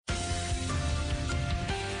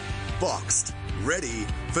boxed, ready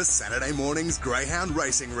for Saturday morning's Greyhound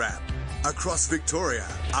Racing Wrap. Across Victoria,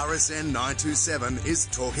 RSN 927 is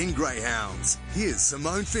Talking Greyhounds. Here's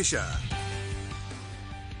Simone Fisher.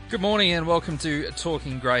 Good morning and welcome to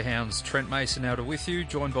Talking Greyhounds. Trent Masenhelder with you,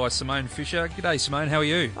 joined by Simone Fisher. G'day Simone, how are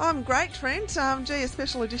you? I'm great, Trent. A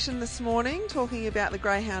special edition this morning talking about the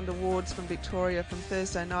Greyhound Awards from Victoria from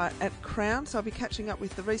Thursday night at Crown. So I'll be catching up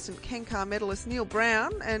with the recent Kencar medalist Neil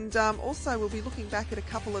Brown, and also we'll be looking back at a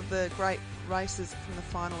couple of the great races from the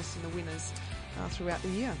finalists and the winners throughout the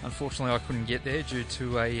year. Unfortunately, I couldn't get there due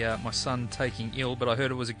to my son taking ill, but I heard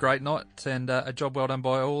it was a great night and a job well done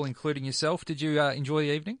by all, including yourself. Did you enjoy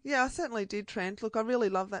the evening? Yeah, I certainly did, Trent. Look, I really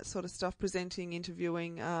love that sort of stuff, presenting,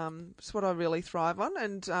 interviewing. It's what I really thrive on,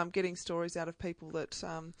 and getting stories out of people that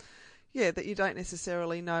that you don't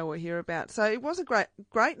necessarily know or hear about. So it was a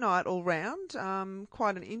great night all round,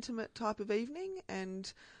 quite an intimate type of evening,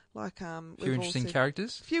 and a few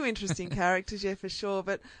interesting characters, yeah, for sure.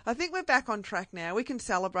 But I think we're back on track now. We can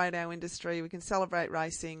celebrate our industry. We can celebrate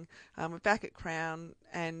racing. We're back at Crown,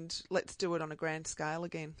 and let's do it on a grand scale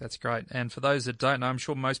again. That's great. And for those that don't know, I'm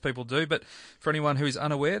sure most people do, but for anyone who is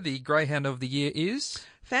unaware, the Greyhound of the Year is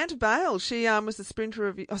Fanta Bale. She was the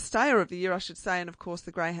stayer of the year, I should say, and of course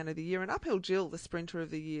the Greyhound of the Year, and Uphill Jill, the sprinter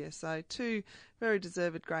of the year. So two very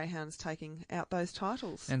deserved greyhounds taking out those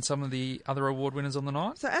titles. And some of the other award winners on the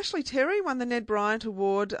night? So Ashley Terry won the Ned Bryant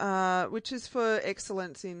Award, which is for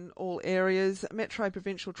excellence in all areas. Metro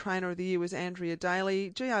Provincial Trainer of the Year was Andrea Daly.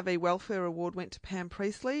 GRV Welfare Award went to Pam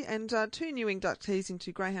Priestley. And two new inductees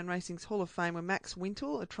into Greyhound Racing's Hall of Fame were Max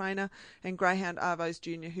Wintle, a trainer, and Greyhound Arvos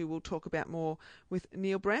Jr., who we'll talk about more with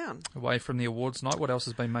Neil Brown. Away from the awards night, what else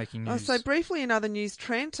has been making news? So briefly in other news,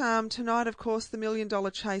 Trent, tonight, of course, the $1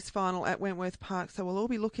 Million Chase final at Wentworth Park. So we'll all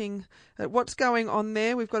be looking at what's going on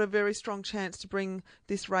there. We've got a very strong chance to bring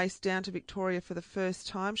this race down to Victoria for the first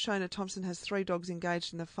time. Shona Thompson has 3 dogs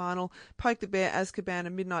engaged in the final. Poke the Bear, Azkaban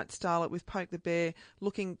and Midnight Starlet, with Poke the Bear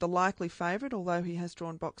looking the likely favourite, although he has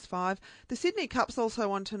drawn box 5. The Sydney Cup's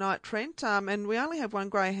also on tonight, Trent, and we only have one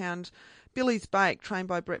greyhound, Billy's Bake, trained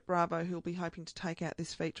by Brett Bravo, who'll be hoping to take out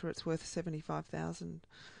this feature. It's worth $75,000.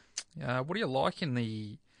 What do you like in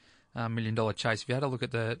the $1 Million Chase? If you had a look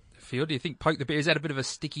at the field, do you think Poke the Bear, is that a bit of a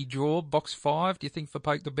sticky draw, box 5, do you think, for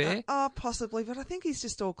Poke the Bear? Possibly, but I think he's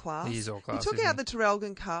just all class. He is all class. He took out the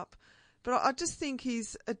Traralgon Cup, but I just think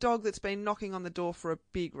he's a dog that's been knocking on the door for a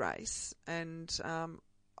big race, and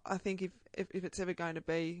I think if it's ever going to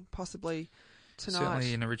be, possibly tonight.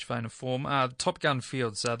 Certainly in a rich vein of form. Top Gun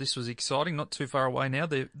Fields, this was exciting, not too far away now.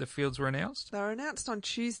 The fields were announced? They were announced on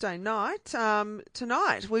Tuesday night.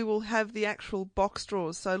 Tonight we will have the actual box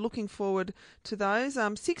draws, so looking forward to those.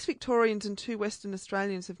 6 Victorians and 2 Western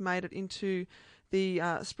Australians have made it into the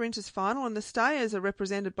Sprinters final, and the stayers are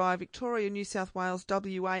represented by Victoria, New South Wales,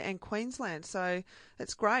 WA and Queensland. So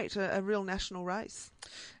it's great, a real national race.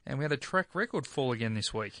 And we had a track record fall again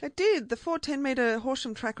this week. It did. The 410-metre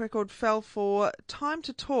Horsham track record fell for Time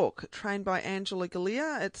to Talk, trained by Angela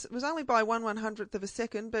Galea. It was only by 1/100th of a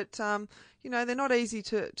second, but they're not easy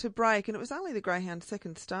to break, and it was only the Greyhound's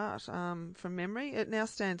second start from memory. It now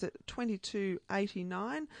stands at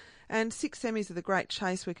 22.89. And 6 semis of the Great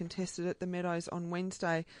Chase were contested at the Meadows on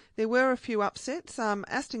Wednesday. There were a few upsets.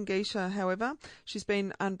 Aston Geisha, however, she's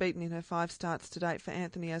been unbeaten in her 5 starts to date for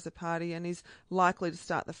Anthony Azzopardi and is likely to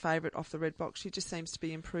start the favourite off the red box. She just seems to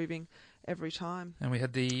be improving every time. And we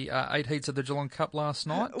had the 8 heats of the Geelong Cup last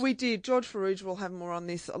night. We did. George Farrugia will have more on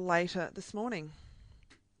this later this morning.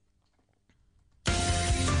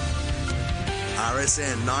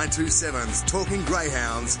 RSN 927's Talking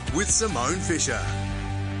Greyhounds with Simone Fisher.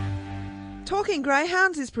 Talking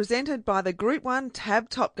Greyhounds is presented by the Group 1 Tab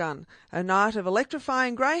Top Gun, a night of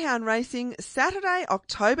electrifying greyhound racing, Saturday,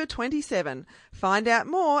 October 27. Find out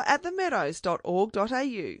more at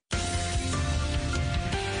themeadows.org.au.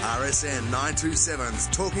 RSN 927's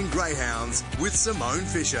Talking Greyhounds with Simone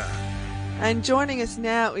Fisher. And joining us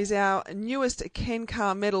now is our newest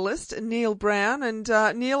Kencar medalist, Neil Brown. And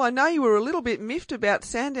Neil, I know you were a little bit miffed about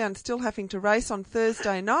Sandown still having to race on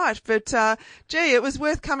Thursday night, but it was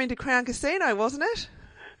worth coming to Crown Casino, wasn't it?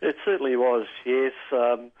 It certainly was, yes.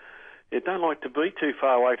 You don't like to be too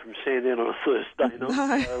far away from Sandown on a Thursday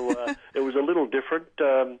night, so it was a little different,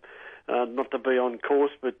 not to be on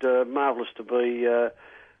course, but marvellous to be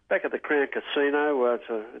back at the Crown Casino.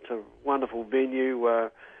 It's a wonderful venue,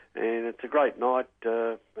 and it's a great night,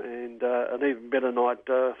 and an even better night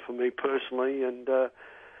for me personally. And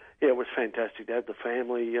it was fantastic to have the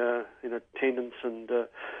family in attendance and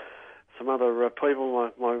some other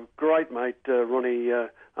people. My great mate Ronnie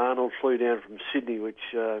Arnold flew down from Sydney, which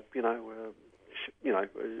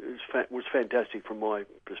was fantastic from my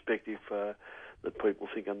perspective. That people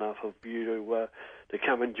think enough of you to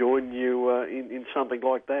come and join you in something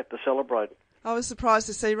like that to celebrate. I was surprised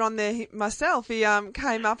to see Ron there myself. He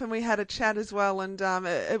came up and we had a chat as well, and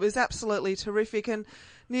it was absolutely terrific. And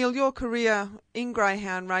Neil, your career in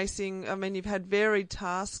greyhound racing, I mean, you've had varied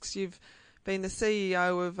tasks. You've been the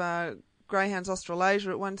CEO of Greyhounds Australasia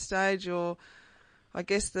at one stage, or I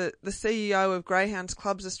guess the CEO of Greyhounds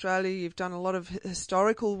Clubs Australia. You've done a lot of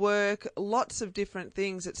historical work, lots of different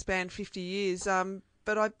things that span 50 years,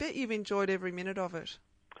 but I bet you've enjoyed every minute of it.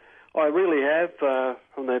 I really have.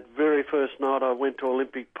 From that very first night I went to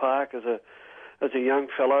Olympic Park as a young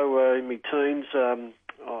fellow in my teens,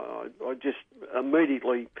 I just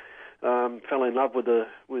immediately fell in love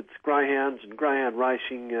with greyhounds and greyhound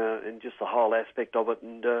racing and just the whole aspect of it.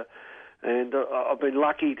 And I've been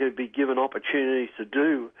lucky to be given opportunities to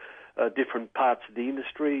do different parts of the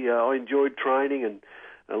industry. I enjoyed training and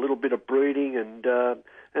a little bit of breeding, and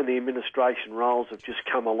the administration roles have just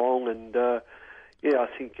come along. And I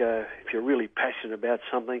think if you're really passionate about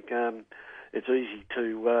something, it's easy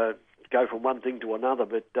to go from one thing to another.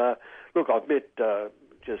 But look, I've met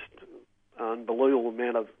just an unbelievable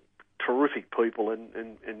amount of terrific people, and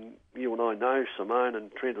you and I know Simone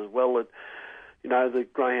and Trent as well, that the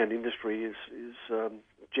greyhound industry is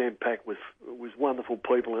jam-packed with wonderful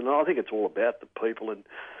people, and I think it's all about the people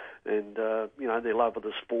and their love of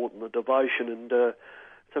the sport and the devotion, and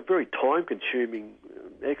it's a very time-consuming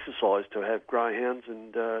exercise to have greyhounds,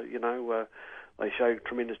 and they show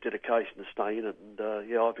tremendous dedication to stay in it,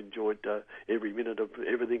 and I've enjoyed every minute of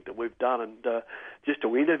everything that we've done, and just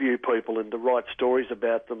to interview people and to write stories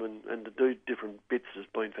about them and to do different bits has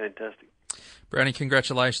been fantastic. Brownie,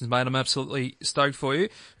 congratulations, mate. I'm absolutely stoked for you.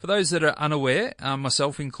 For those that are unaware,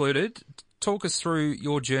 myself included, talk us through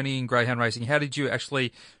your journey in greyhound racing. How did you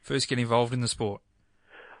actually first get involved in the sport?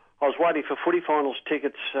 I was waiting for footy finals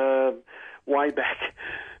tickets way back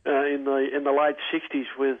in the late 60s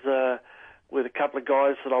with a couple of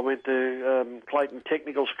guys that I went to Clayton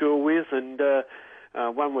Technical School with, and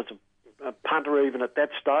one was a punter even at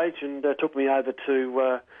that stage, and took me over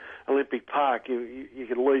to Olympic Park. You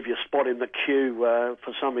could leave your spot in the queue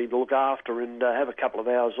for somebody to look after and have a couple of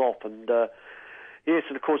hours off. And yes,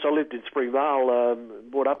 and of course I lived in Springvale,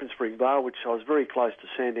 brought up in Springvale, which I was very close to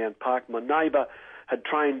Sandown Park. My neighbour had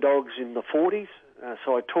trained dogs in the 40s,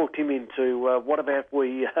 so I talked him into what about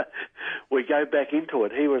we go back into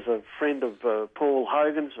it. He was a friend of Paul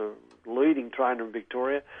Hogan's, a leading trainer in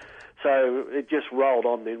Victoria. So it just rolled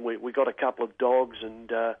on then. We got a couple of dogs,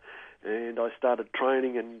 and I started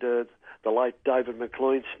training, and the late David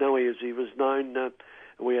McLean, Snowy as he was known,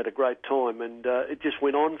 we had a great time, and it just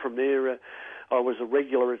went on from there. I was a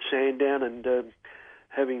regular at Sandown, and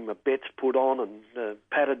having my bets put on, and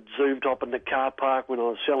padded Zoom top in the car park when I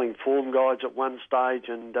was selling form guides at one stage,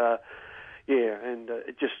 and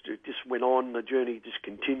it just went on. The journey just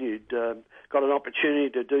continued. Got an opportunity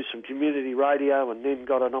to do some community radio, and then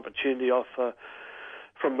got an opportunity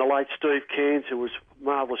from the late Steve Cairns, who was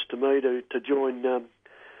marvellous to me, to join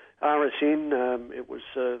RSN. It was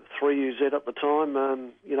 3UZ at the time,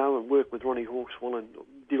 and worked with Ronnie Hawkswell and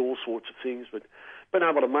did all sorts of things, but been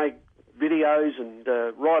able to make videos and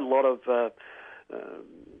write a lot of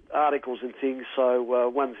articles and things. So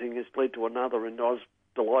one thing has led to another, and I was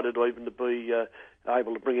delighted even to be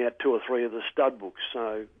able to bring out 2 or 3 of the stud books.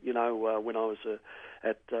 So, when I was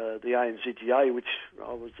at the ANZGA, which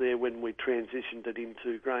I was there when we transitioned it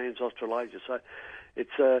into Greyhounds Australasia. So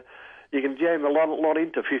it's you can jam a lot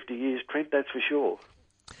into 50 years, Trent, that's for sure.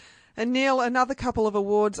 And Neil, another couple of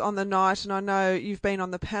awards on the night, and I know you've been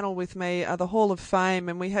on the panel with me, the Hall of Fame,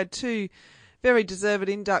 and we had 2 very deserved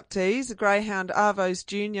inductees, a Greyhound Arvos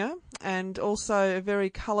Jr. and also a very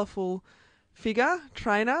colourful figure,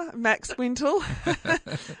 trainer, Max Wintle.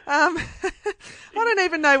 I don't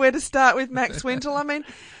even know where to start with Max Wintle. I mean,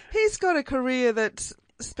 he's got a career that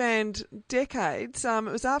spanned decades. It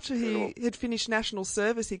was after he had finished national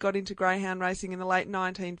service, he got into greyhound racing in the late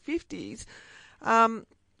 1950s.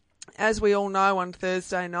 As we all know, on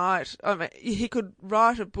Thursday night, I mean, he could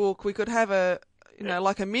write a book. We could have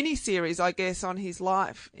like a mini-series, I guess, on his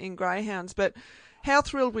life in greyhounds. But how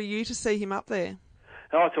thrilled were you to see him up there?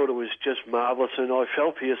 I thought it was just marvellous, and I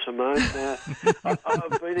felt for you, Simone.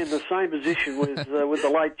 I've been in the same position with the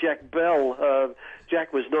late Jack Bell.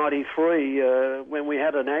 Jack was 93 when we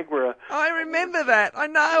had an Agra. I remember that. I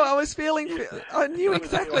know. I was feeling. I knew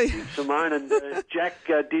exactly. Simone, and Jack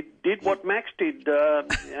did what Max did,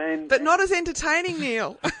 but not as entertaining,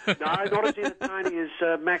 Neil. No, not as entertaining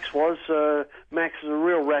as Max was. Max is a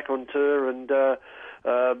real raconteur, and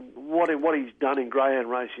what he's done in greyhound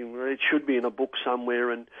racing, it should be in a book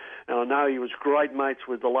somewhere. And I know he was great mates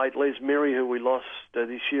with the late Les Merry, who we lost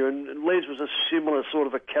this year. And Les was a similar sort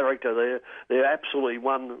of a character. They're absolutely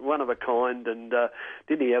one of a kind. And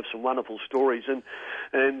didn't he have some wonderful stories?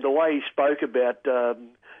 And the way he spoke about,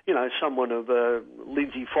 someone of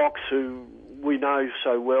Lindsay Fox, who we know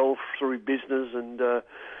so well through business, and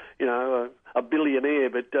a billionaire,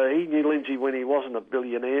 but he knew Lindsay when he wasn't a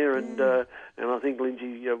billionaire, and I think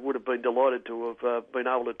Lindsay would have been delighted to have been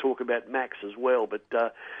able to talk about Max as well. But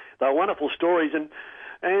they're wonderful stories, and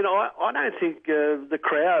I don't think the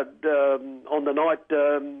crowd on the night,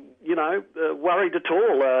 worried at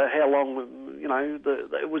all how long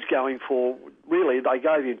it was going for. Really, they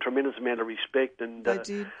gave him a tremendous amount of respect, and they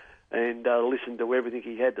did. And listened to everything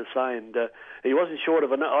he had to say, and he wasn't short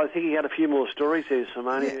of I think he had a few more stories there,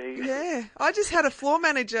 Simone. Yeah. I just had a floor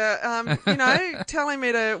manager, telling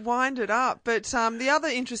me to wind it up. But the other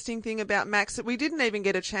interesting thing about Max that we didn't even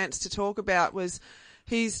get a chance to talk about was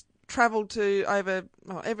he's travelled to over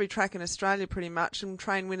every track in Australia pretty much, and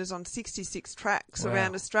trained winners on 66 tracks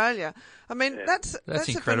around Australia. I mean, that's a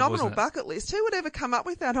phenomenal bucket list. Who would ever come up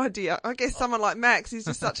with that idea? I guess someone like Max, he's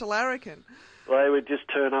just such a larrikin. They would just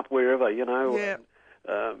turn up wherever, Yeah.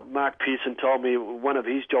 Mark Pearson told me one of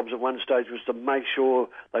his jobs at one stage was to make sure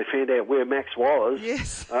they found out where Max was,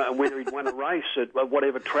 yes, and whether he'd won a race at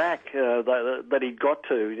whatever track that he'd got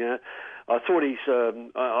to. I thought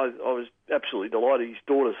I was absolutely delighted. His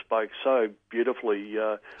daughter spoke so beautifully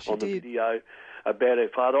on the video about her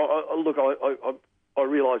father. I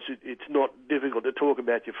realise it's not difficult to talk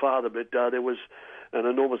about your father, but there was an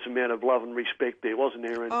enormous amount of love and respect there, wasn't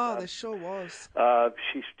there? And, there sure was.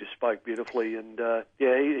 She just spoke beautifully, and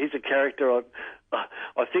he's a character.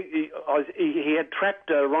 I think he had trapped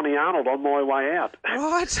Ronnie Arnold on my way out.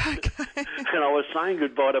 Right, okay. And I was saying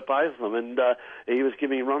goodbye to both of them, and he was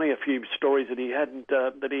giving Ronnie a few stories that he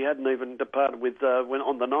hadn't even departed with when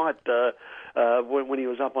on the night when he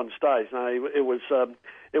was up on stage. No, it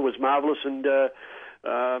was marvellous, and.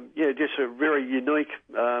 Just a very unique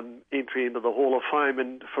entry into the Hall of Fame,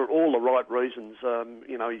 and for all the right reasons.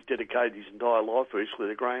 He's dedicated his entire life basically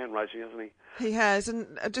to greyhound racing, hasn't he? He has.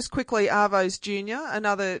 And just quickly, Arvos Jr.,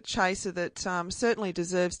 another chaser that certainly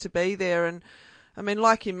deserves to be there. And I mean,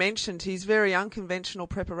 like you mentioned, his very unconventional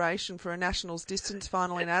preparation for a Nationals distance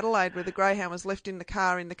final in Adelaide, where the greyhound was left in the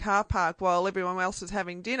car park while everyone else was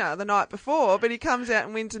having dinner the night before, but he comes out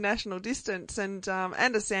and wins a national distance and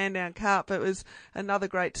a Sandown Cup. It was another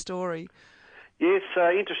great story. Yes,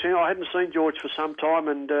 interesting. I hadn't seen George for some time,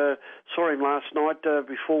 and saw him last night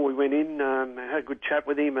before we went in. Had a good chat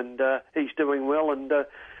with him, and he's doing well, and a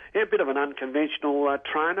bit of an unconventional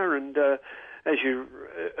trainer, and as you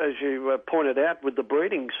pointed out, with the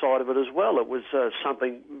breeding side of it as well, it was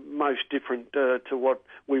something most different to what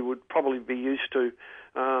we would probably be used to.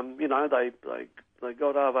 They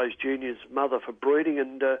got Arvos Jr.'s mother for breeding,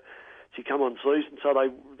 and she come on season, so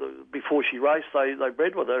before she raced, they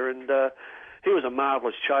bred with her, and he was a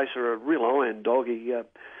marvellous chaser, a real iron dog. He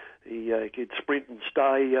could sprint and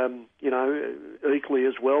stay, equally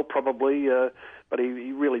as well, probably, but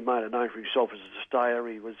he really made a name for himself as a stayer.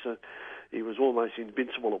 He was almost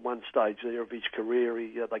invincible at one stage there of his career.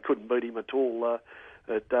 They couldn't beat him at all.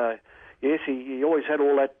 Yes, he always had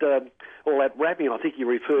all that wrapping. I think he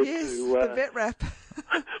referred to the vet wrap.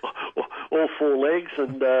 all four legs,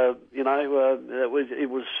 and it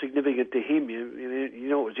was significant to him. You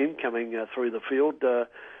know, it was him coming through the field.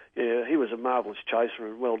 He was a marvellous chaser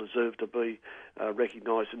and well deserved to be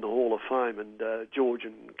recognised in the Hall of Fame. And George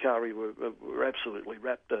and Kari were absolutely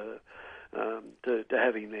rapt to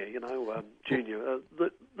have him there. Junior.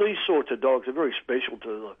 These sorts of dogs are very special to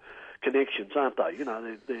the connections, aren't they?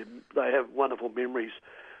 They have wonderful memories.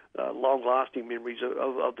 Long-lasting memories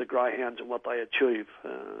of the greyhounds and what they achieve,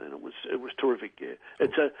 and it was terrific. Yeah,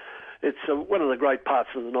 it's one of the great parts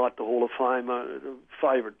of the night, the Hall of Fame.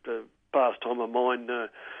 Favourite pastime of mine,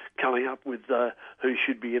 coming up with who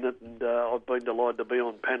should be in it, and I've been delighted to be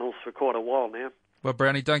on panels for quite a while now. Well,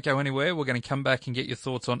 Brownie, don't go anywhere. We're going to come back and get your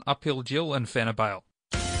thoughts on Uphill Jill and Fenner Bale.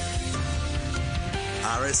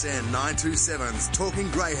 RSN 927's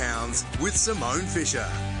Talking Greyhounds with Simone Fisher.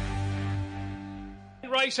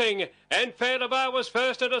 Racing And Fair to Bar was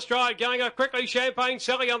first into stride, going up quickly. Champagne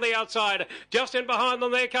Sally on the outside. Just in behind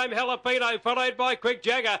them there came Jalapeno, followed by Quick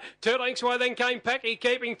Jagger. 2 lengths away then came Packy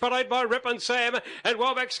Keeping, followed by Rip and Sam. And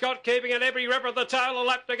Welbeck Scott Keeping, and every rip at the tail, a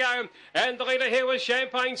lap to go. And the leader here was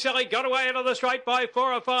Champagne Sally, got away into the straight by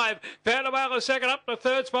 4 or 5. Fair to Bar was second. Up to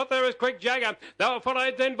third spot there is Quick Jagger. They were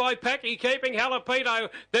followed then by Packy Keeping, Jalapeno.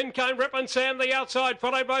 Then came Rip and Sam the outside,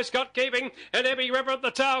 followed by Scott Keeping, and every ripper at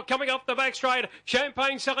the tail coming off the back straight.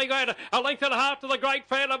 Champagne Sally led a length and a half to the great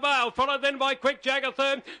Fair to Bar, followed then by Quick Jagger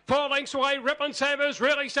third. 4 lengths away, Rip and Sam is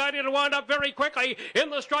really starting to wind up very quickly in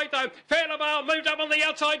the straight though. Fair to Bar moved up on the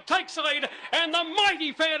outside, takes the lead, and the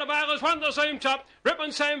mighty Fair to Bar has won the Zoom Top. Rip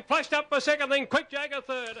and Sam flashed up for second, then Quick Jagger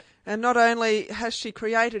third. And not only has she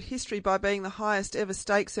created history by being the highest ever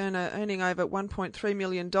stakes earner, earning over $1.3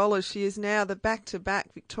 million, she is now the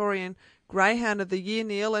back-to-back Victorian Greyhound of the Year,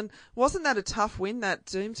 Neil. And wasn't that a tough win, that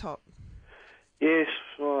Zoom Top? Yes,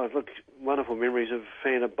 oh, look, wonderful memories of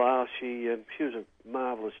Fair to Bar. She was a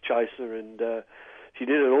marvellous chaser, and she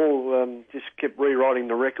did it all. Just kept rewriting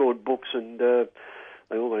the record books, and they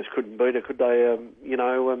almost couldn't beat her, could they?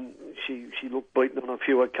 She looked beaten on a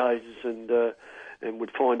few occasions, and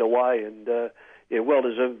would find a way. And well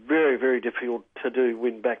deserved. Very, very difficult to do.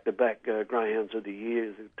 Win back-to-back Greyhounds of the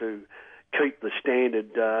Year, to keep the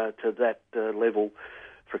standard to that level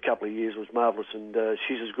for a couple of years was marvellous, and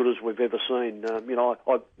she's as good as we've ever seen.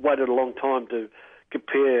 I waited a long time to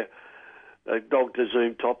compare a dog to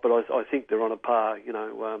Zoom Top, but I think they're on a par,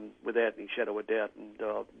 without any shadow of doubt, and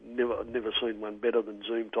I've never seen one better than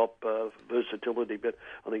Zoom Top versatility, but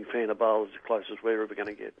I think Fair to Bar is the closest we're ever going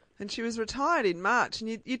to get. And she was retired in March,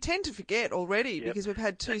 and you tend to forget already, because we've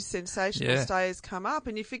had 2 sensational stayers come up,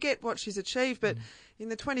 and you forget what she's achieved, but in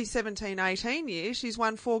the 2017-18 year, she's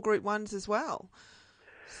won 4 Group 1s as well.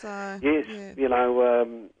 So, yes, they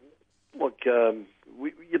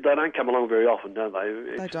don't come along very often, don't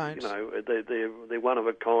they? They don't. They're one of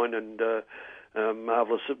a kind, and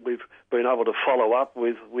marvellous that we've been able to follow up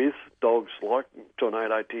with dogs like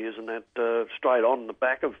Tornado Tears and that straight on the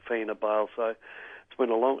back of Fair to Bar. So it's been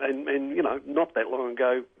a long, and not that long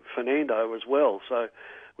ago, Fernando as well. So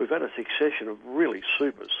we've had a succession of really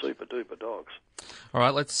super duper dogs. All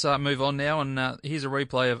right, let's move on now, and here's a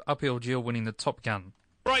replay of Uphill Jill winning the Top Gun.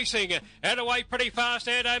 Racing, and away pretty fast,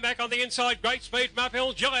 Ando Mac on the inside, great speed from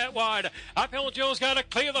Uphill Jill out wide. Uphill Jill's going to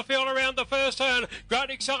clear the field around the first turn.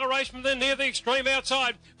 Great acceleration from then near the extreme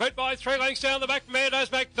outside. Beat by 3 lengths down the back from Ando's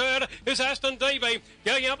back third is Aston DB.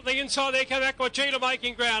 Going up the inside there came Aquachita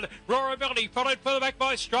making ground. Raw Ability followed further back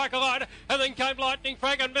by Striker Light, and then came Lightning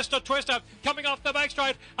Frag and Mr. Twister coming off the back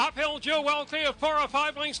straight. Uphill Jill well clear, 4 or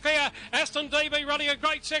 5 lengths clear. Aston DB running a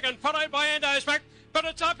great second, followed by Ando's back. But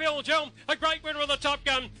it's Uphill Jill, a great winner of the Top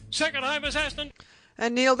Gun. Second home is Aston.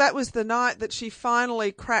 And Neil, that was the night that she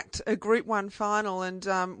finally cracked a Group 1 final, and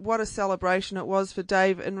what a celebration it was for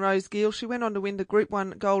Dave and Rose Gill. She went on to win the Group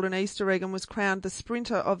 1 Golden Easter Egg and was crowned the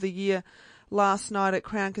Sprinter of the Year last night at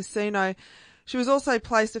Crown Casino. She was also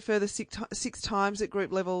placed a further 6 times at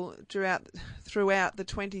group level throughout the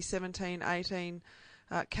 2017-18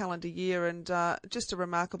 calendar year, and just a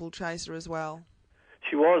remarkable chaser as well.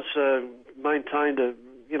 She was maintained a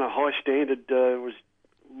high standard. Was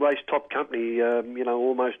raced top company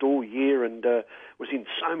almost all year, and was in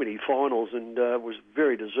so many finals, and was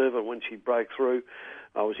very deserving when she broke through.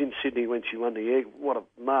 I was in Sydney when she won the egg. What a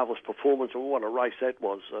marvellous performance, and what a race that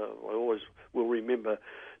was. I always will remember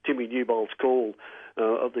Timmy Newbold's call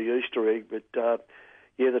of the Easter egg, but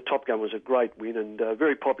the Top Gun was a great win, and a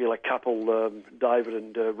very popular couple, David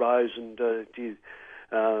and Rose, and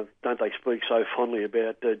don't they speak so fondly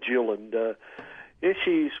about Jill? And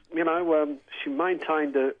she's she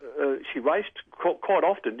maintained she raced quite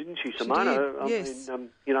often, didn't she, Simone? Yes.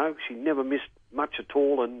 She never missed much at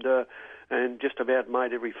all, and just about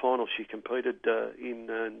made every final she competed in,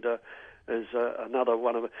 and as another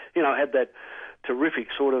one of had that terrific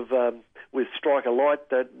sort of with Striker Light,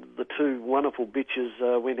 that the 2 wonderful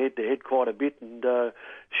bitches went head to head quite a bit, and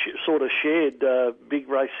sort of shared big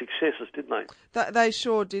race successes, didn't they? They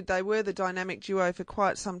sure did. They were the dynamic duo for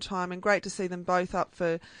quite some time, and great to see them both up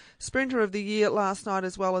for Sprinter of the Year last night,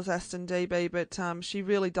 as well as Aston DB. But she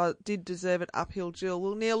really did deserve it, Uphill Jill.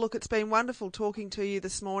 Well, Neil, look, it's been wonderful talking to you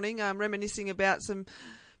this morning, reminiscing about some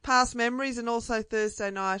past memories, and also Thursday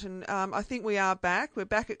night, and I think we are back. We're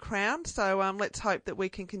back at Crown, so let's hope that we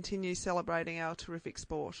can continue celebrating our terrific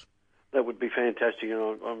sport. That would be fantastic,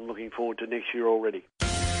 and I'm looking forward to next year already.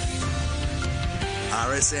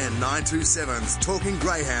 RSN 927's Talking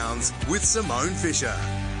Greyhounds with Simone Fisher.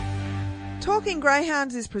 Talking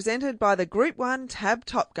Greyhounds is presented by the Group 1 Tab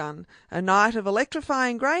Top Gun, a night of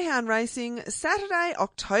electrifying greyhound racing, Saturday,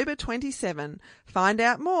 October 27. Find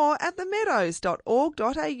out more at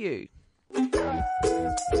themeadows.org.au.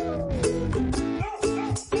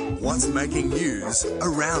 What's making news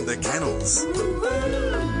around the kennels?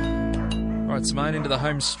 All right, Simone, into the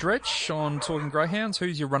home stretch on Talking Greyhounds.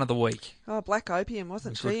 Who's your run of the week? Oh, Black Opium,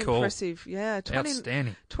 wasn't she? Good call. Impressive. Yeah,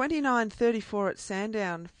 Outstanding. 29.34 at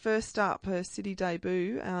Sandown. First up, her city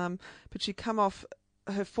debut. But she'd come off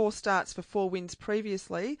her 4 starts for 4 wins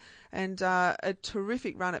previously, and a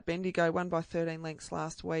terrific run at Bendigo, won by 13 lengths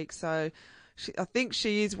last week. So I think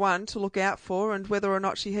she is one to look out for, and whether or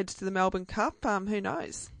not she heads to the Melbourne Cup, who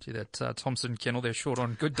knows? Gee, that Thompson kennel, they're short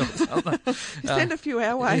on good dogs, aren't they? Send a few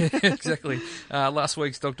our way. Yeah, exactly. Last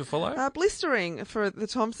week's Dog to Follow. Blistering for the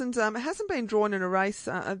Thompsons. It hasn't been drawn in a race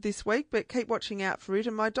this week, but keep watching out for it.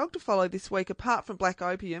 And my Dog to Follow this week, apart from Black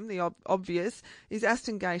Opium, the obvious, is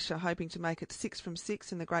Aston Geisha, hoping to make it 6 from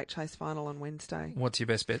 6 in the Great Chase final on Wednesday. What's your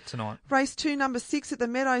best bet tonight? Race 2, number 6 at the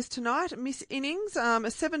Meadows tonight. Miss Innings, a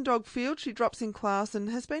 7-dog field. She drops in class and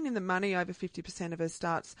has been in the money over 50% of her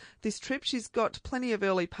starts this trip. She's got plenty of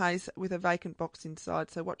early pace with a vacant box inside,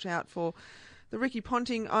 so watch out for the Ricky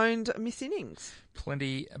Ponting-owned Miss Innings.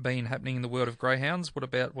 Plenty been happening in the world of greyhounds. What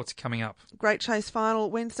about what's coming up? Great Chase final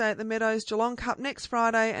Wednesday at the Meadows, Geelong Cup next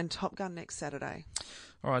Friday, and Top Gun next Saturday.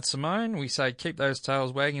 All right, Simone, we say keep those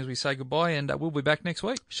tails wagging as we say goodbye, and we'll be back next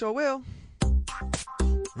week. Sure will.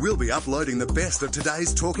 We'll be uploading the best of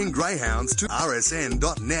today's Talking Greyhounds to rsn.net.au.